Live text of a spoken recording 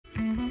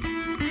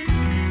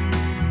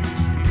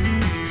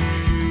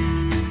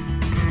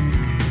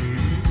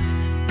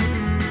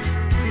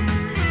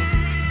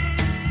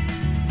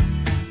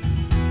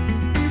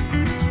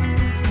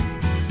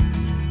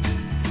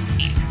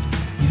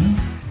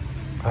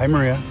Hi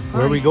Maria,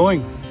 where are we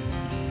going?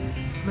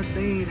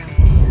 Madeira.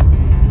 Yes,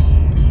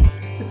 baby.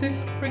 It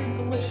tastes freaking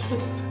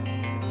delicious.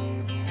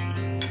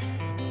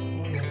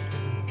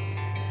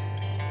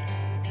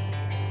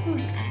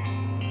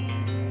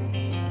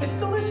 It's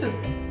delicious.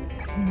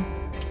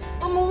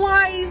 I'm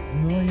alive.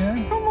 Oh yeah?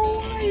 I'm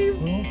alive.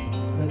 Oh.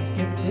 Let's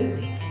get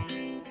busy.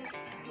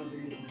 There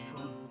isn't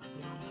fun, to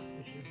be honest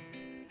with you.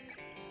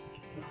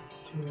 This is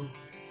too.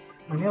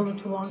 My nails are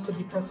too long to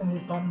be pressing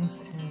these buttons,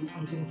 and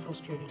I'm getting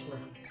frustrated here.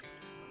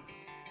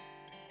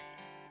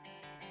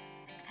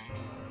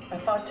 I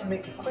thought to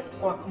make a quick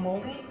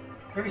guacamole,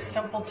 very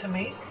simple to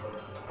make.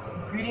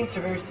 Ingredients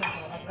are very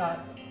simple. I've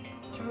got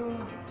 2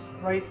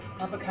 ripe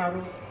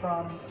avocados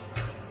from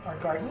our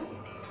garden.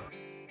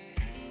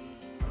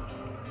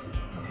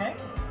 Okay.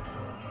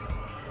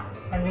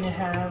 I'm going to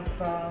have,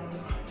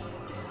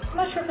 I'm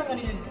not sure if I'm going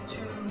to use 2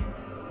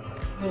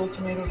 little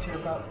tomatoes here,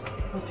 but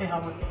we'll see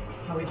how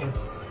we do.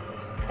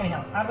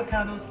 Anyhow,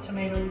 avocados,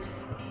 tomatoes,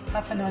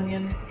 half an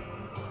onion,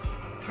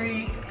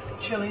 3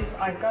 chilies.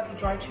 I've got the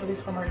dried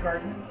chilies from our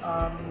garden,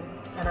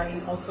 and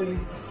I also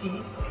use the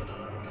seeds.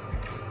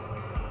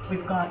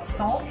 We've got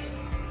salt,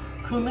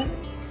 cumin.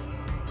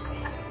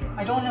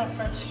 I don't have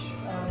fresh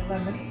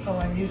lemons, so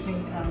I'm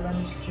using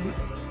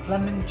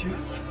lemon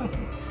juice.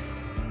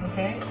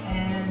 Okay,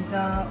 and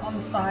on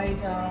the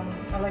side,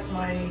 I like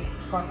my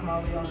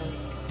guacamole on the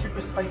super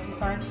spicy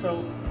side,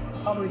 so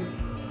I'll probably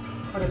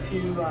put a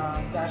few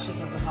dashes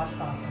of the hot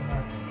sauce in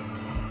there.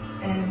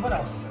 And what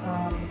else?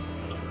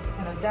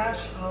 And a dash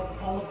of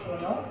olive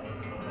oil.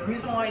 The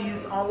reason why I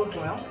use olive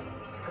oil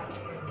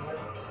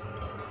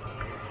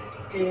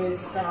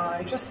is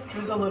I just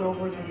drizzle it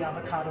over the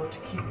avocado to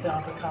keep the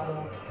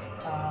avocado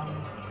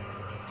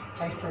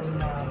nice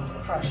and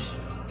fresh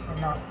and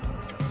not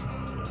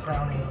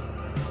browny.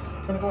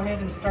 I'm going to go ahead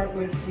and start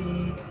with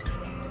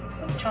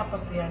chop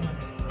up the onion.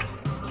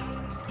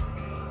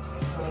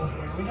 So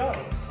here we go.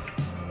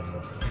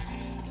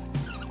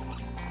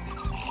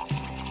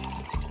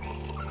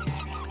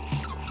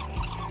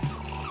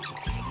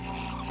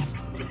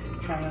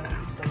 Try out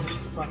this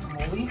delicious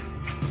guacamole.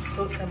 It's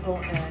so simple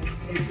and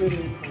it really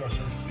is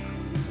delicious.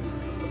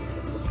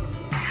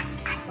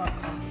 It's not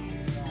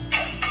complicated at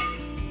all.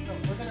 So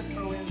we're going to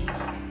throw in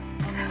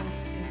onions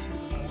into the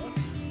bowl.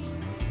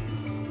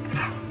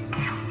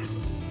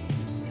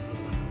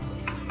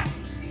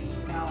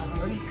 Now I've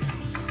already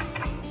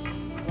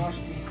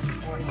washed these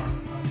beforehand,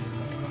 so I'm just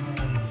going to go ahead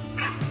and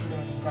put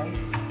in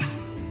dice.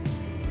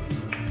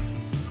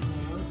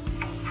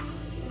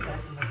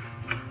 Dice them as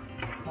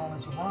small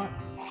as you want.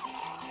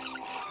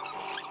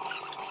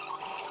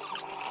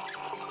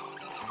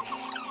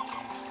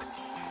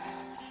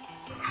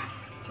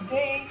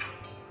 Today,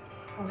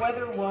 the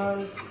weather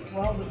was,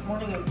 well, this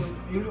morning it was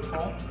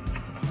beautiful,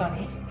 it's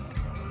sunny,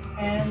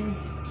 and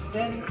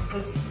then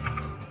this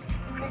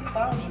big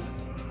cloud just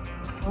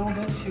rolled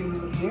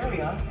into the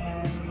area,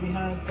 and we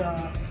had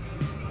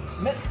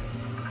mist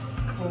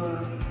for,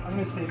 I'm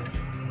going to say,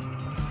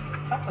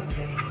 half of the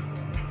day.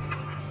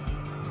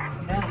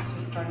 And now it's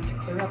just starting to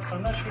clear up, so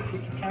I'm not sure if you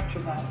can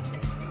capture that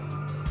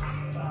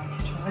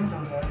kitchen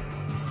window there.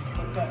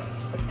 We've got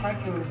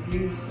spectacular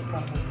views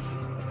from this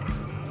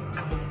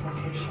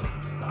location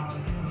of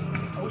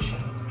the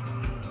ocean.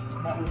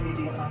 That would be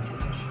the Atlantic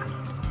Ocean.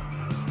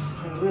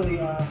 We really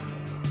are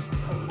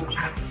so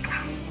fortunate to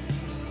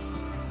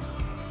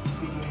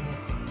be doing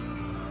this.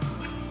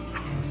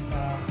 And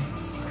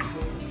it's just a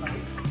beautiful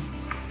place.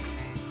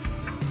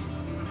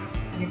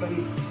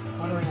 Anybody's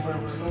wondering where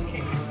we're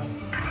located, we're on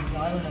the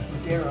island of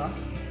Madeira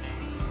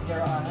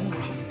Island,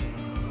 which is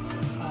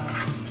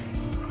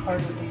part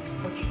of the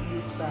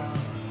Portuguese,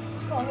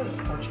 well, there's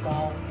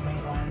Portugal,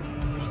 mainland,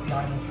 and there's the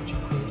islands which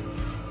include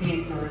the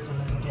Azores and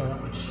the Madeira,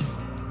 which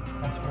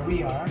that's where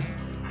we are.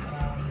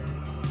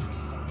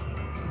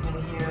 We've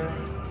been here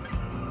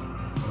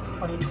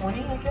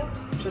 2020, I guess,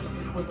 just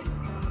before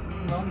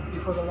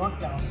before the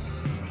lockdown.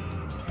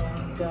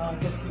 And I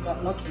guess we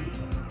got lucky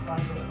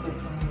finding this place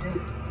when we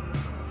did.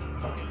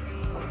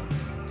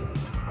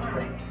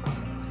 Alright.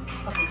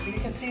 Okay, so you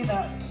can see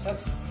that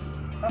that's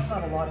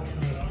not a lot of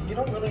tomato. You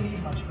don't really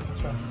need much for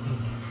this recipe.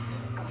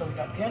 So we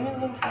got the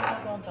onions and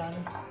tomatoes all done.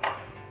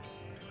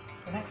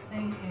 The next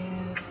thing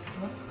is,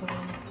 let's go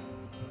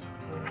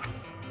with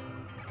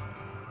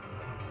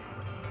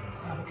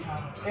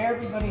avocado.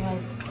 Everybody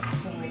has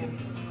a way of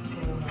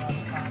doing their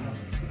avocado.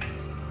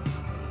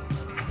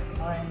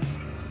 Mine is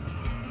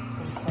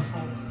pretty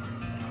simple.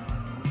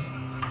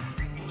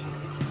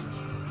 Just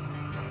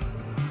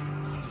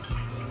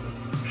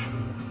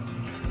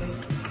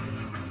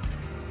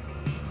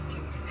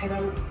take it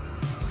out,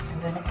 and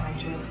then I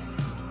just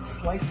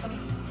slice them.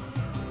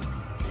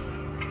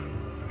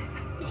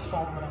 Just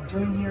follow what I'm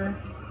doing here.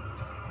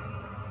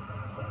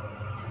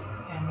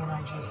 And then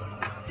I just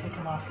take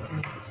them off the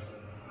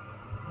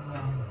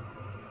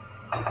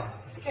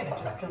skin. It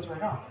just peels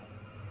right off.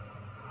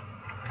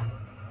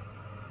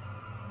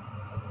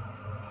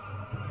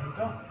 There you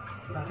go.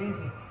 It's that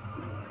easy.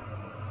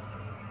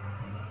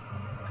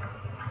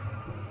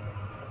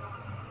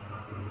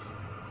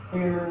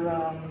 We're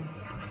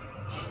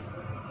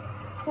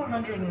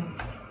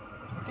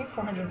I think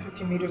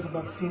 450 meters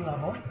above sea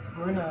level.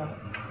 We're in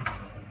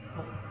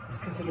it's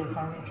considered a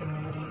farming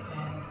community,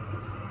 and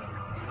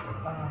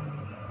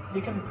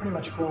you can pretty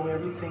much grow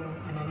everything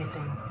and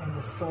anything in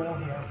the soil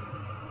here.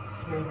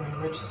 It's very, very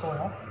rich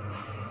soil.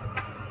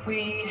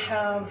 We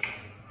have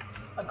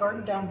a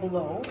garden down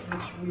below,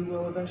 which we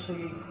will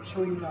eventually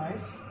show you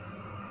guys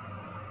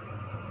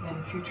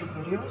in future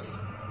videos.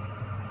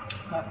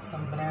 Got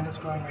some banana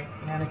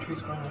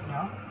trees growing right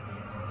now.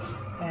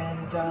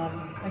 And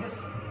I guess,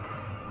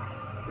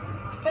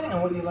 depending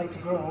on what you like to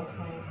grow,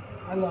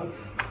 I love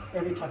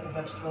every type of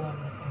vegetable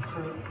and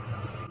fruit.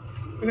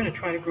 We're going to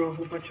try to grow a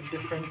whole bunch of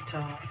different,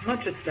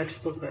 not just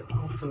vegetables, but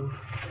also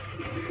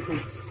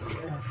fruits,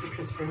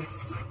 citrus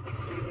fruits.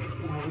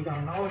 We got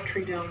an olive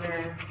tree down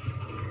there.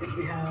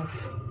 We have,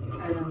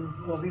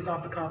 well, these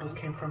avocados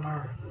came from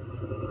our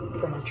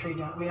tree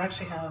down. We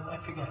actually have, I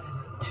forget, is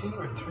it 2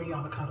 or 3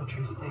 avocado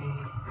trees?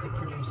 They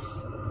produce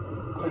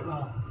quite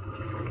well.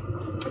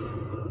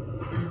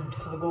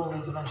 So the goal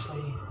is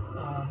eventually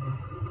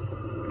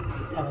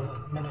have a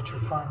miniature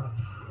farm,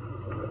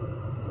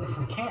 if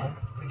we can,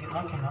 if we get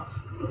lucky enough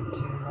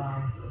to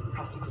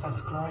have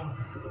success growing.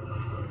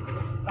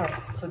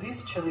 Alright, so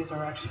these chilies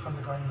are actually from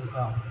the garden as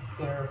well.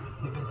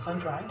 They've been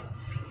sun-dried,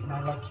 and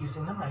I like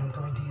using them. I'm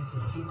going to use the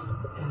seeds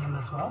in them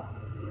as well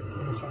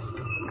in this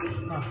recipe.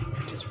 Now,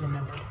 just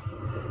remember,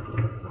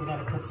 we got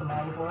to put some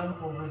olive oil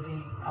over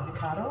the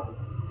avocado.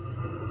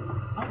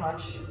 Not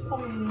much,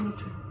 probably I'm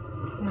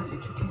going to say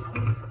 2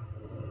 teaspoons.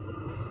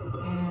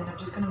 And I'm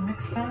just going to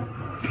mix that,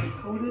 so we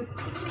coat it.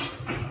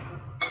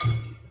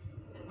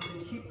 I'm going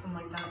to keep them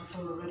like that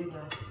until we're ready to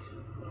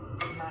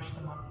mash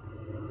them up.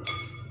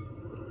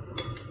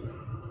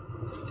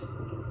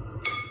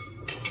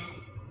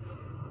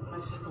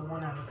 That's just the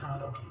one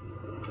avocado.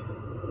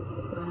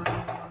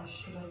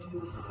 Should I do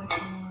the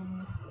second one?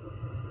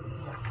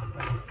 Yeah.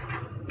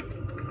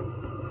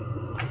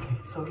 Okay,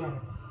 so again,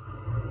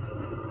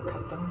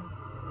 cut them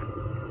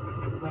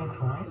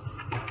lengthwise.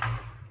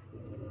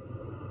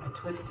 I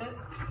twist it,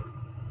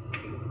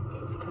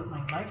 put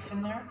my knife in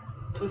there,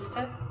 twist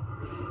it,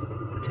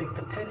 take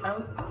the pit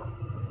out.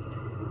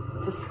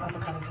 This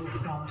avocado is a little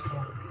smaller, so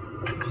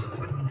I just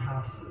cut them in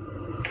halves,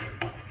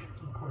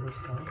 in quarters,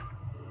 sorry,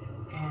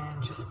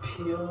 and just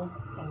peel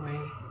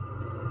away.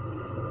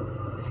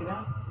 You see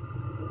that?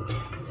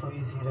 That's how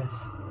easy it is.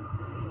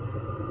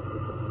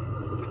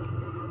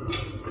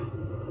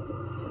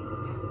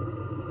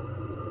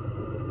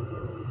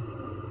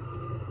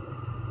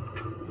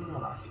 And the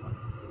last one.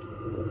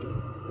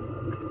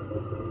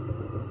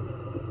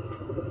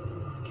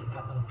 Get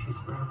that little piece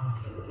of brown off.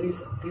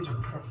 These are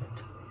perfect.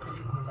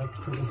 Perfectly right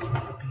for this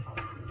recipe.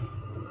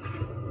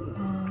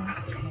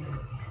 Okay.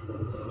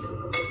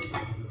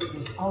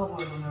 There's olive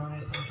oil in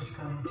there, so I'm just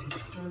going to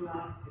stir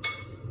that.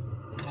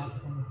 That's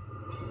been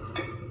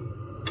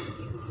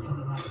get some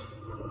of that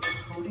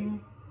coating.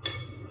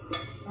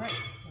 Alright,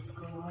 let's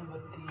go on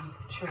with the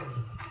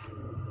chilies.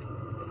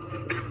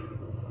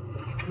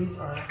 These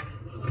are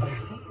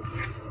spicy.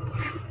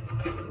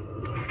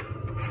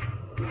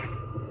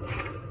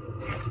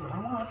 That's what I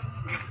want.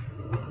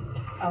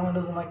 Alan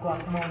doesn't like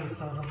guacamole,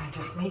 so it'll be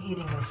just me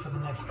eating this for the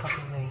next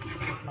couple of days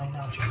with my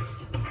nachos.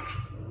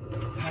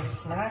 Nice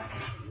snack.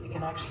 You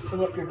can actually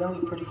fill up your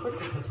belly pretty quick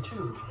with this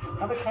too.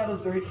 Avocado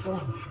is very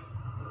filling.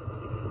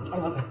 I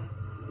love it.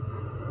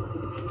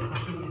 I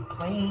can eat it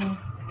plain.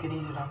 I can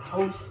eat it on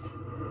toast.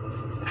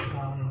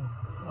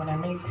 When I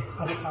make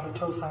avocado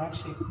toast, I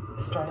actually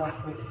start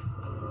off with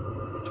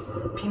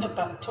peanut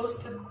butter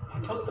toasted. I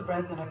toast the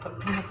bread, then I put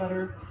peanut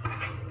butter,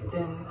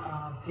 then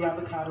the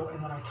avocado,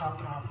 and then I top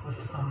it off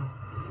with some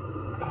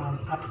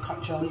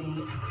apricot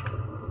jelly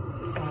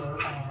or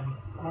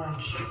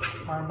orange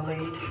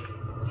marmalade,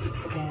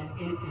 and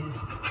it is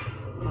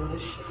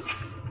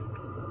delicious.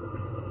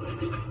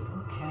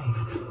 Okay,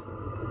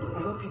 I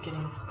hope you're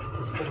getting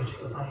this footage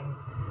because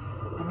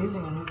I'm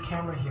using a new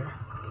camera here,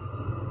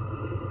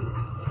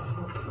 so I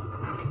hope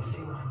you can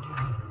see what I'm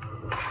doing.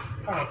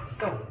 Alright,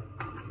 so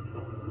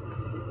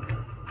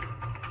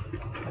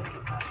try to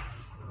get that as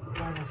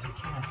done as you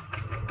can.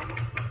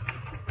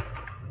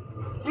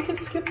 You can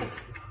skip this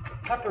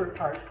pepper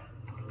part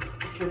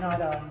if you're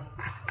not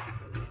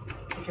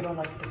if you don't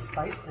like the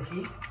spice, the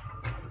heat.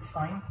 It's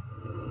fine.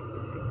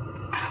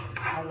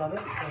 I love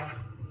it. So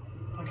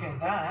okay,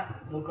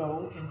 that will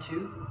go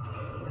into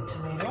the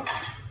tomato.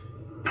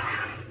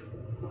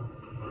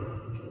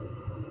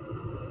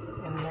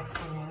 And the next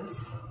thing is,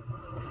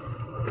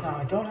 now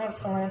I don't have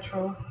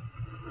cilantro,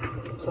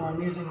 so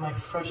I'm using my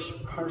fresh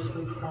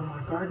parsley from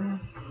our garden,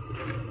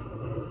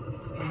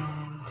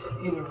 and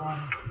either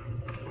one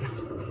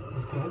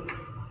is good.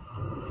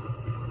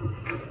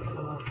 I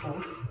love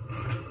both.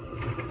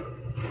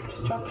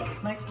 Just chop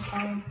it nice and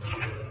fine.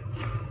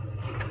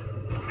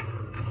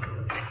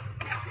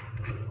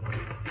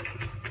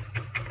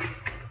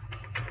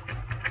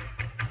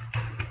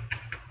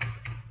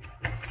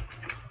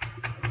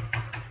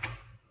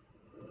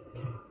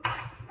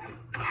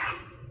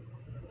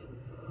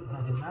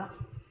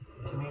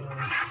 Tomato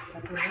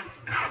pepper mix.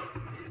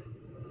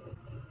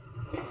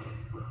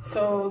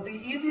 So the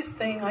easiest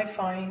thing I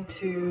find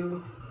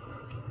to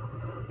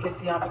get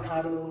the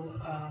avocado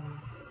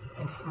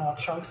in small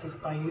chunks is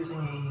by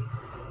using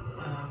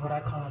what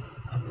I call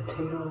a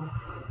potato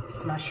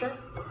smasher,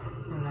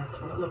 and that's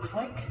what it looks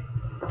like.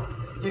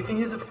 You can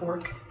use a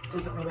fork,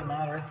 doesn't really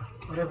matter,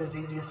 whatever's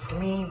easiest for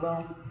me.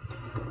 Well,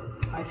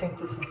 I think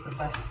this is the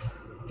best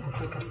and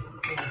quickest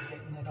way of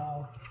getting it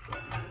all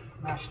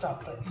mashed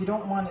up, but you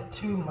don't want it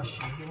too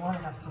mushy. You want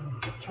to have some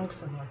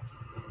chunks in there.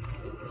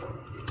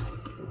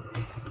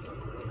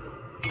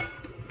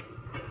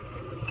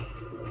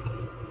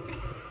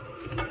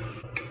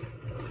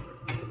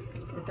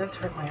 It does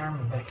hurt my arm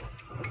a bit,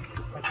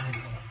 but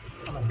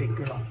I'm a big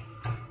girl.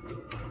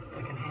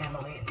 I can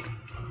handle it.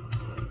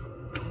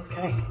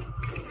 Okay,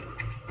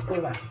 look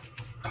at that.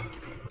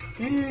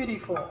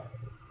 Beautiful.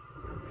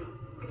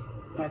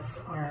 That's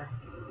our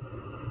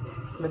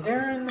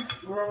Madeiran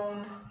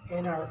grown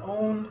in our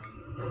own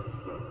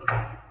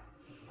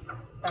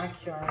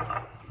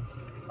backyard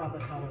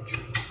avocado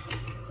tree.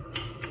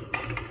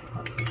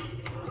 How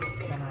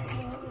can I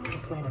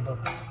complain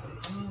about that?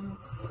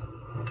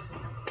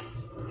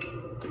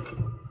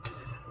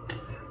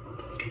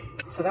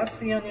 So that's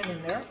the onion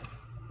in there.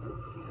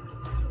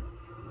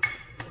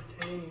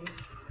 Okay.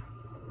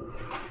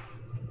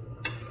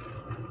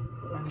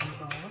 Onions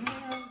all in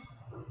there.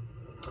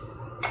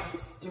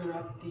 Let's stir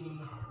up the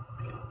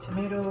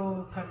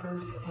tomato,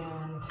 peppers,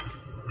 and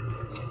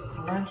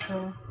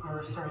cilantro,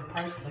 or sorry,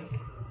 parsley.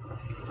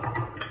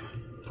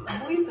 I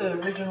believe the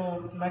original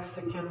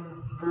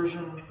Mexican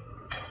version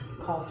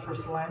calls for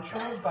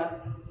cilantro,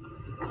 but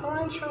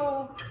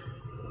cilantro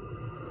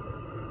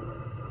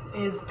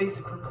is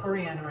basically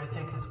coriander, I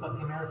think is what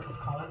the Americans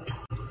call it.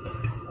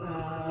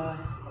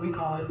 We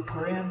call it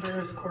coriander,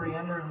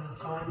 and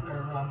so on,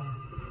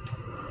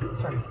 or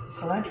sorry,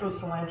 cilantro is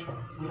cilantro.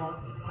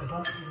 I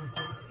don't even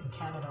think in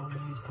Canada we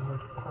use the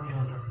word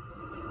coriander,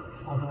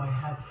 although I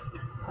have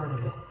heard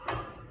of it.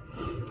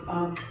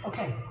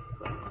 Okay.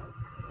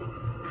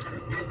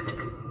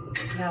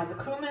 Now the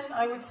cumin,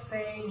 I would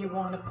say you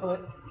want to put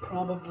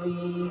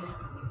probably,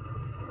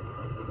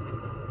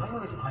 I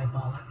always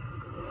eyeball it.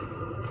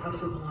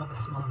 Also will have a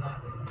smell of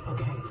that.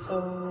 Okay,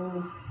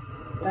 so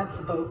that's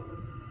about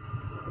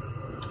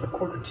a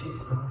quarter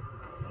teaspoon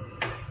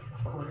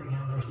of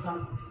coriander. It's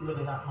not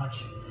really that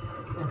much.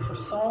 And for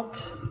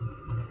salt,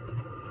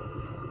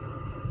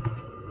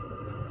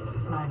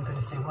 I'm going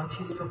to say 1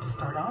 teaspoon to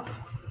start off.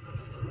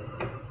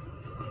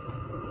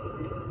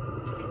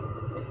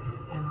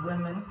 And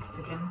lemon,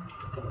 again,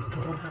 I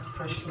don't have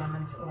fresh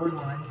lemons or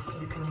limes, so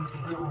you can use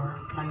either or.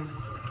 I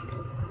use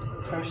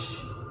fresh,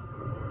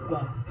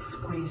 well,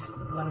 squeezed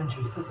lemon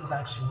juice. This is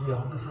actually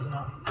real. This is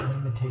not an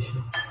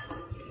imitation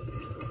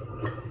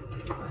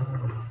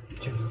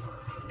juice.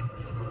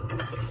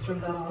 Stir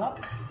that all up.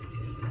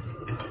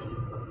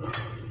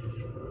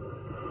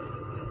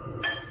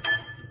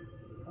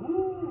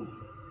 Ooh,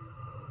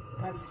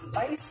 that's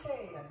spicy.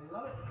 I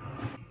love it.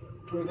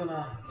 We're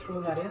gonna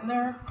throw that in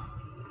there.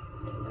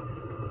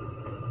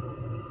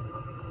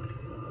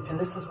 And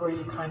this is where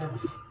you kind of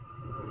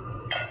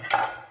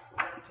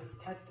just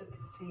test it to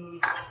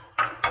see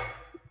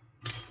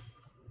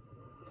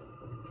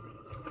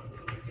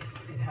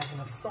it has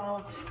enough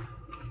salt,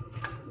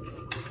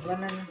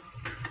 lemon.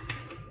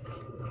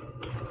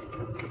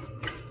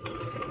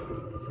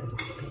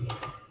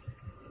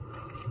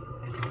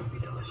 It's gonna be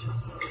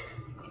delicious.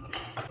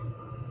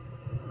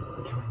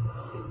 Try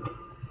this.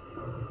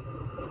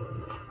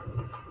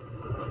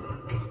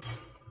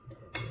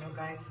 You know,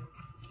 guys,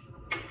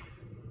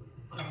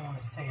 I don't want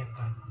to say it,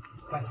 but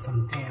that's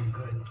some damn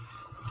good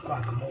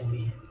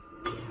guacamole.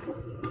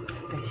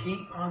 The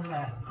heat on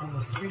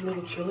those 3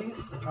 little chilies,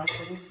 the dry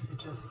chilies, it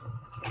just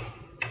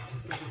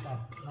gives it that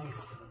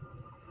nice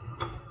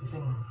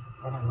zing,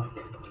 what I like.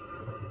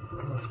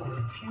 And let's put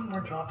a few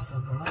more drops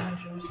of the lemon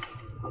juice,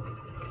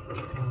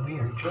 and we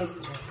are just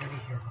about ready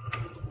here.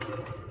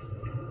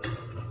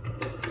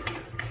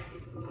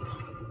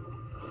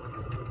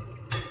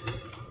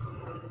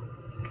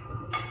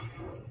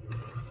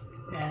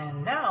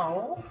 And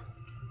now,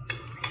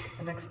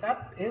 the next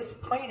step is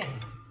plating.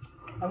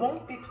 I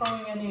won't be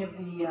throwing any of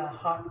the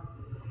hot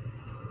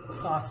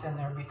sauce in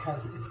there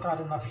because it's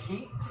got enough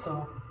heat,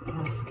 so I'm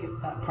going to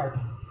skip that part.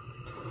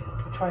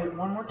 I'll try it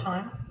one more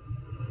time.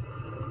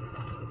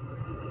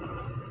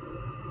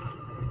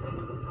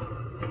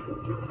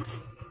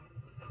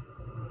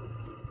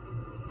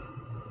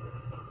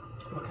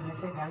 What can I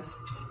say, guys?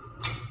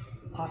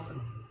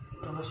 Awesome.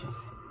 Delicious.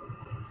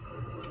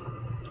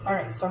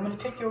 Alright, so I'm going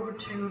to take you over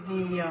to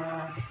the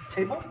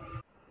table.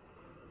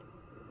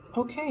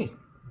 Okay,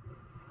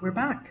 we're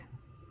back.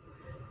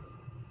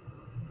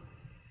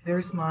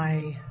 There's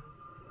my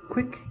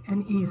quick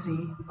and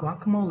easy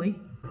guacamole.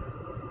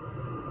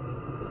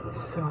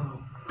 So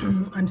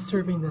I'm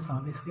serving this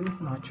obviously with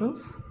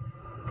nachos.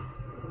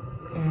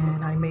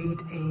 And I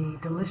made a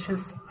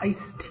delicious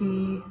iced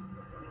tea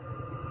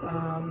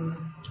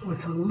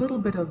with a little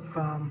bit of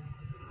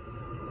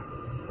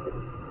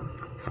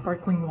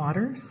sparkling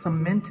water,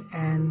 some mint,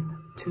 and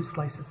 2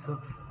 slices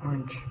of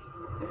orange.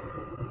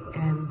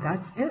 And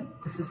that's it.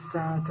 This is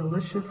a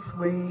delicious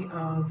way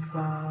of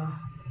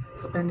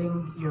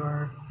spending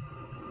your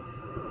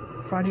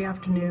Friday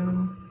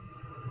afternoon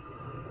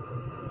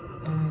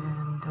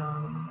and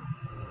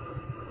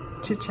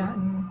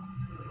chit-chatting,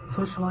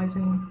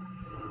 socializing,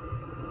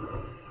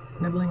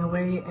 nibbling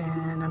away.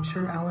 And I'm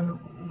sure Alan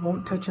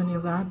won't touch any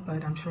of that,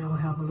 but I'm sure he'll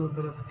have a little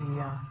bit of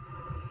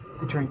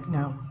the drink.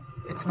 Now,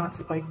 it's not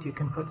spiked. You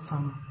can put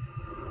some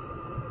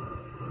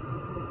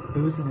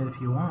booze in it if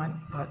you want,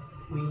 but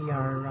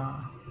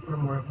we're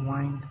more of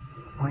wine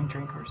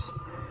drinkers.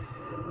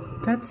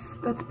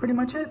 That's pretty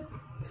much it.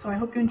 So I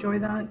hope you enjoy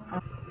that.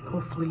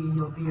 Hopefully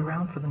you'll be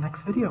around for the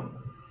next video.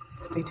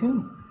 Stay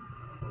tuned.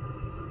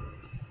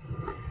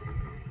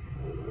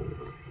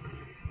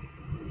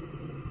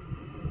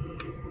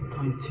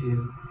 Time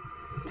to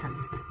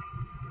test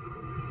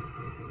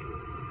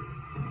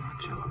the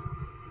nacho.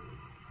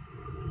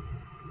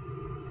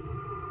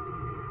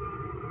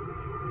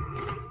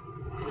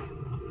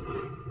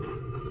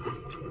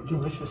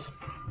 Delicious.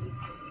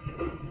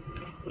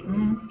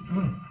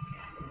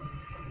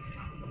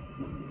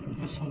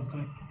 It's so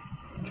good.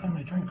 I'm trying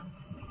my drink.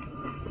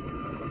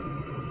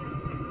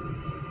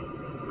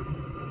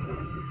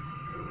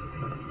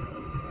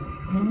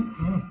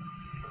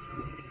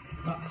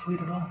 Not sweet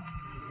at all.